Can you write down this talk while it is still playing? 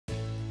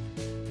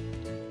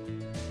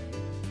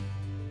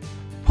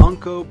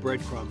Panko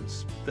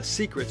breadcrumbs, the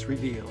secrets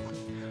revealed.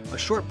 A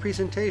short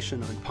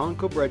presentation on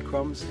Panko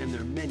breadcrumbs and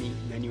their many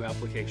menu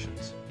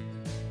applications.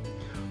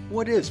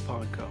 What is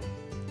Panko?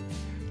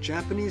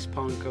 Japanese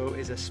Panko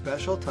is a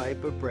special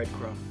type of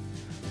breadcrumb,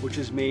 which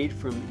is made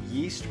from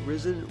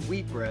yeast-risen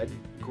wheat bread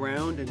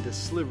ground into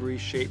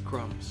slivery-shaped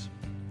crumbs.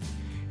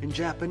 In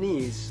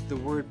Japanese, the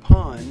word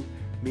pan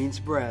means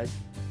bread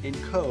and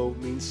ko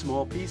means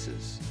small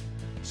pieces.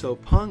 So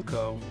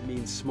Panko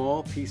means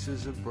small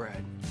pieces of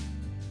bread.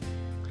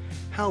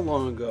 How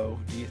long ago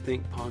do you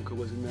think Panko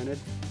was invented?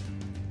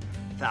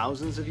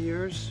 Thousands of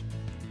years?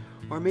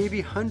 Or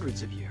maybe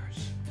hundreds of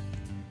years?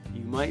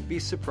 You might be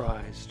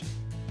surprised.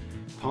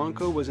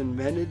 Panko was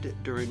invented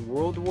during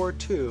World War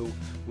II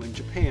when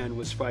Japan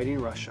was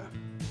fighting Russia.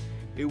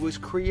 It was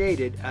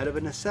created out of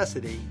a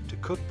necessity to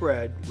cook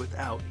bread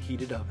without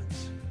heated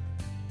ovens.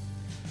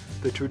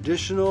 The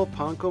traditional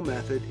Panko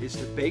method is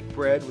to bake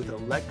bread with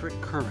electric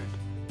current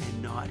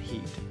and not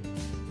heat.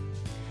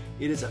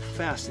 It is a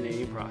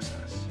fascinating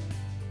process.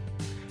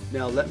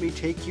 Now let me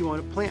take you on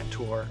a plant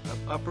tour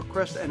of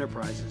Crust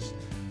Enterprises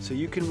so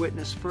you can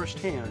witness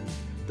firsthand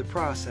the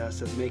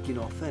process of making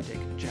authentic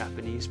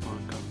Japanese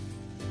Panko.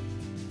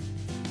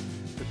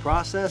 The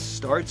process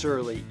starts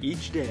early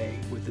each day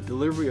with the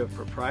delivery of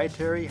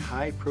proprietary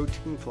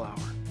high-protein flour.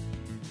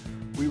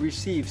 We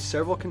receive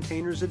several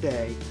containers a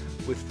day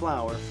with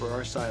flour for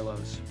our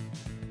silos.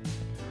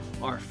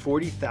 Our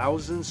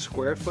 40,000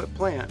 square foot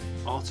plant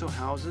also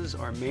houses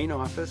our main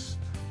office,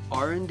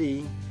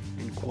 R&D,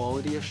 and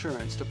quality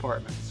assurance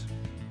departments.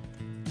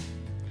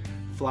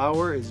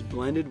 Flour is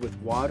blended with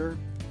water,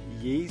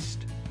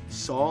 yeast,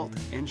 salt,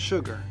 and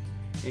sugar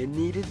and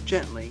kneaded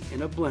gently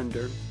in a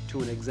blender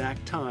to an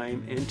exact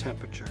time and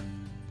temperature.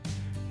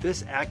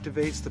 This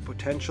activates the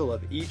potential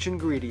of each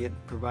ingredient,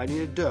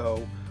 providing a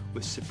dough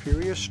with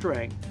superior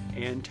strength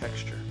and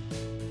texture.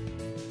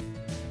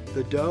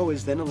 The dough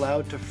is then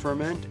allowed to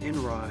ferment and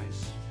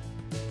rise.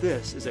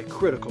 This is a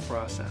critical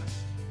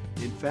process.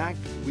 In fact,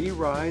 we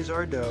rise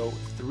our dough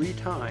 3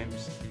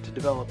 times to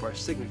develop our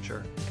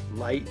signature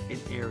light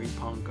and airy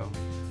Panko.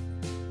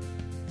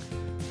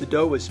 The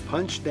dough is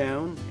punched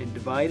down and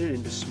divided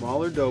into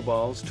smaller dough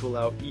balls to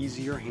allow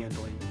easier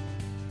handling.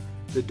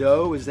 The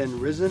dough is then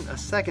risen a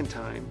second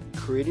time,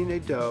 creating a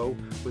dough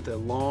with a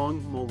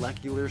long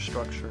molecular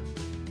structure.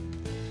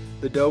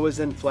 The dough is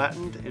then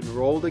flattened and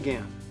rolled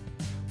again,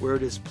 where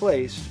it is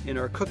placed in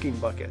our cooking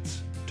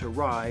buckets to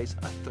rise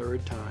a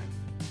 3rd time.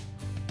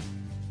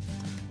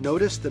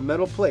 Notice the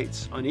metal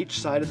plates on each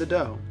side of the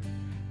dough.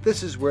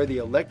 This is where the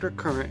electric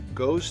current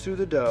goes through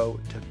the dough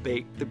to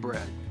bake the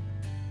bread.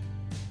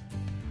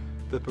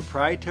 The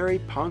proprietary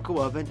Panko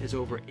oven is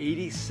over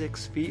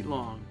 86 feet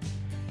long,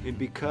 and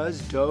because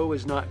dough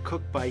is not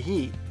cooked by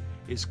heat,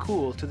 is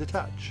cool to the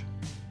touch.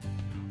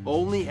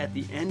 Only at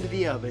the end of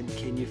the oven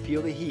can you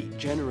feel the heat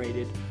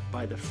generated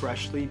by the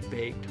freshly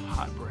baked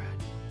hot bread.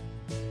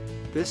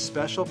 This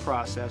special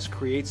process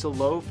creates a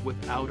loaf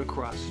without a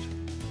crust.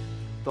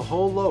 The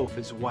whole loaf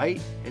is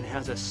white and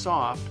has a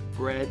soft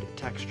bread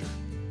texture.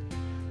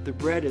 The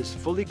bread is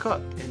fully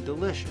cooked and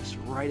delicious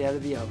right out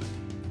of the oven.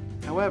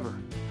 However,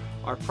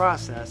 our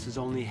process is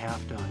only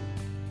half done.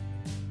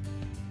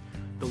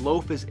 The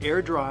loaf is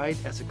air dried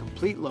as a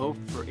complete loaf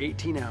for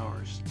 18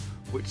 hours,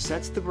 which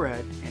sets the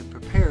bread and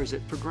prepares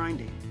it for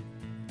grinding.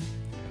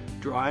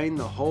 Drying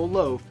the whole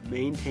loaf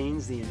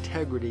maintains the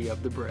integrity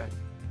of the bread.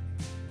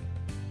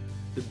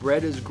 The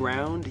bread is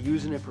ground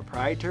using a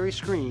proprietary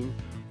screen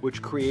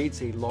which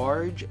creates a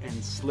large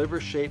and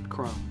sliver-shaped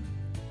crumb.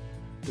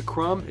 The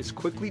crumb is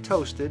quickly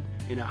toasted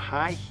in a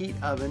high-heat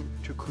oven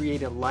to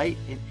create a light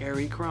and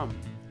airy crumb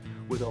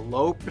with a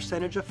low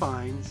percentage of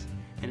fines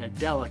and a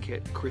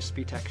delicate,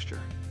 crispy texture.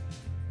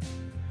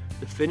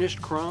 The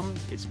finished crumb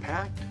is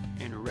packed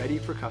and ready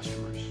for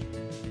customers.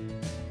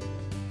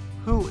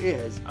 Who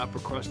is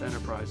Crust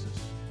Enterprises?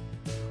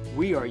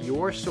 We are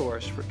your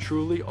source for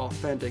truly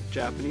authentic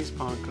Japanese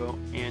Panko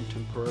and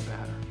Tempura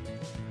batter.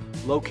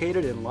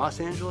 Located in Los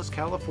Angeles,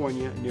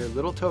 California, near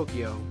Little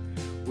Tokyo,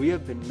 we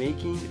have been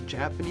making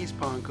Japanese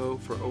Panko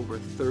for over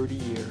 30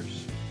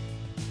 years.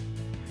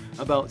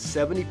 About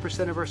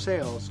 70% of our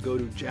sales go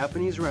to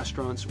Japanese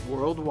restaurants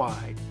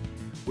worldwide,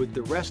 with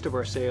the rest of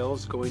our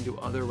sales going to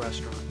other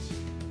restaurants.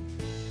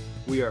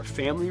 We are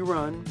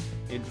family-run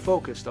and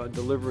focused on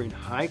delivering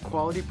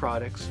high-quality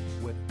products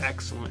with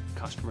excellent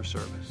customer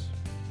service.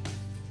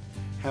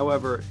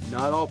 However,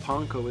 not all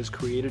Panko is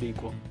created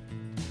equal.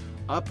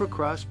 Upper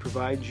Crust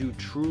provides you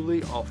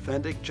truly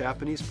authentic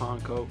Japanese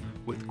Panko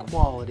with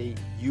quality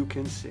you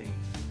can see.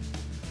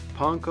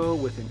 Panko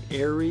with an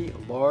airy,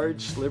 large,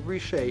 slivery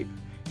shape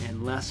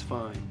and less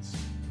fines.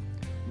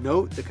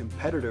 Note the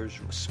competitor's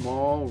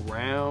small,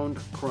 round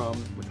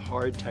crumb with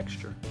hard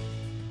texture.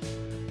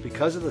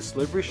 Because of the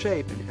slivery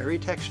shape and airy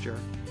texture,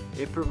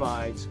 it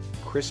provides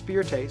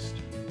crispier taste,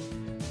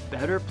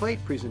 better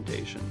plate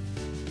presentation,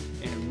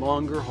 and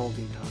longer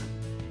holding time.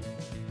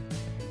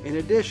 In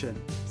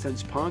addition,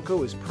 since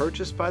Panko is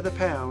purchased by the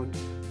pound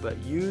but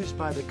used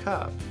by the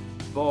cup,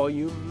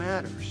 volume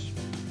matters.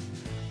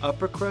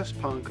 Upper crust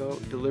panko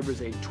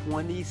delivers a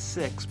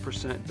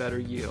 26% better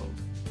yield.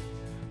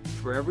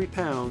 For every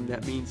pound,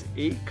 that means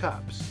 8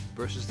 cups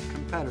versus the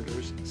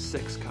competitor's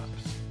 6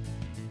 cups.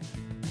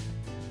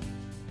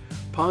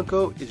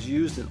 Panko is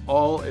used in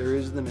all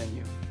areas of the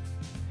menu.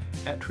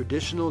 At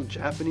traditional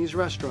Japanese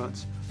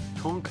restaurants,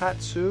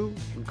 Tonkatsu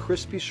and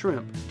crispy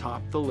shrimp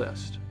top the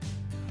list.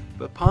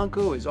 But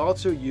panko is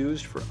also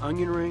used for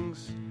onion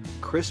rings,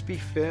 crispy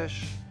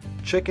fish,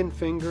 chicken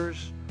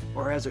fingers,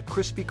 or as a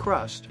crispy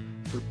crust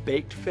for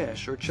baked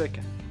fish or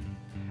chicken,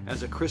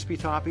 as a crispy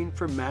topping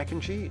for mac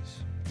and cheese,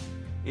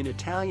 in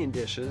Italian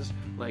dishes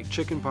like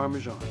chicken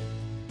parmesan.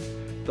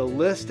 The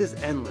list is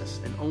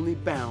endless and only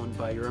bound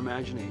by your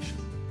imagination.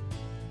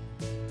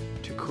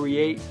 To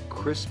create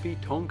crispy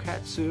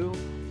tonkatsu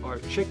or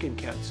chicken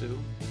katsu,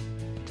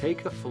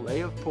 take a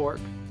fillet of pork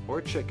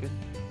or chicken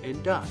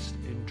and dust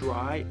in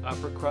dry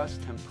upper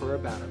crust tempura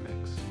batter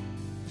mix.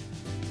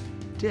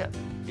 Dip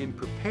in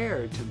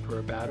prepared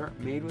tempura batter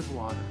made with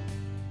water.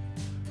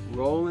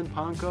 Roll in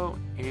panko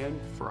and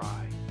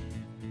fry.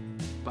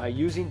 By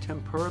using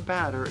tempura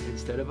batter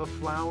instead of a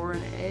flour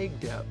and egg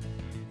dip,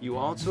 you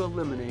also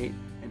eliminate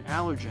an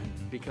allergen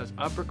because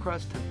upper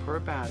crust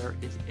tempura batter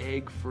is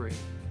egg-free.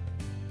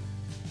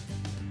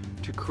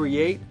 To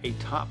create a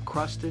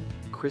top-crusted,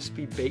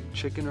 crispy baked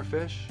chicken or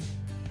fish,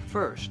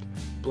 first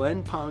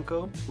blend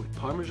panko with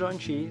Parmesan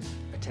cheese,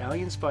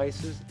 Italian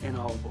spices, and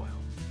olive oil.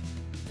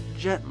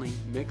 Gently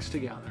mix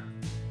together.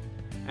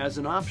 As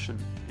an option,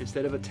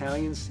 instead of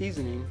Italian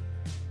seasoning,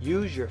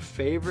 use your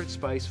favorite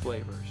spice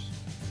flavors.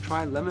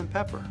 Try lemon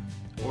pepper,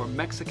 or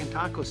Mexican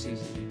taco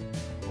seasoning,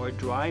 or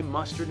dry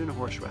mustard and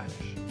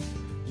horseradish.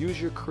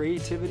 Use your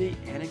creativity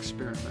and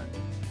experiment.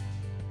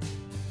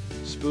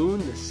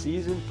 Spoon the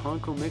seasoned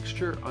panko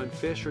mixture on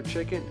fish or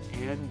chicken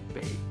and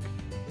bake.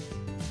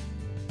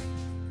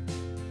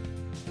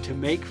 To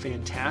make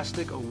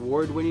fantastic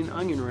award-winning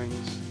onion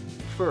rings,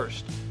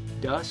 first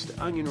dust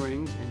onion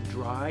rings in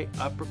dry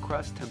upper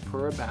crust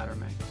tempura batter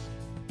mix.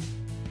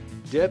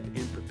 Dip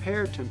in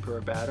prepared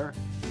tempura batter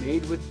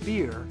made with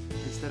beer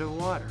instead of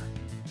water.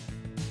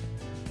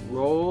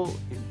 Roll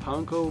in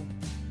panko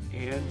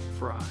and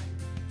fry.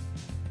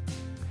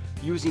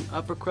 Using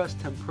upper crust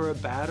tempura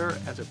batter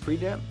as a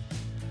pre-dip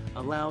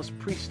allows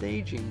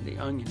pre-staging the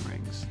onion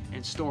rings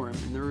and store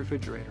them in the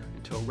refrigerator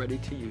until ready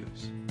to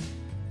use.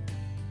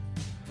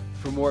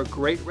 For more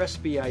great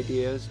recipe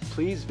ideas,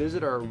 please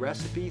visit our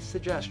recipe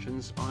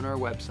suggestions on our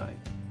website.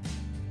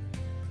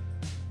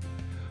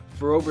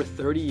 For over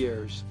 30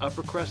 years,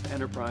 Upper Crust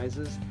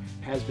Enterprises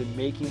has been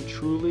making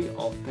truly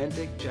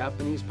authentic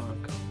Japanese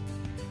panko.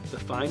 The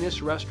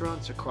finest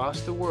restaurants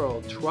across the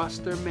world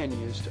trust their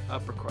menus to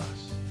Upper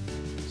Crust.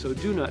 So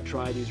do not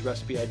try these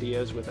recipe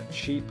ideas with a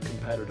cheap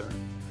competitor.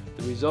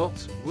 The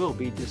results will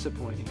be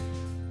disappointing.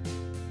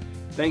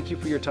 Thank you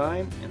for your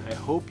time, and I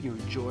hope you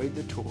enjoyed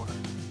the tour.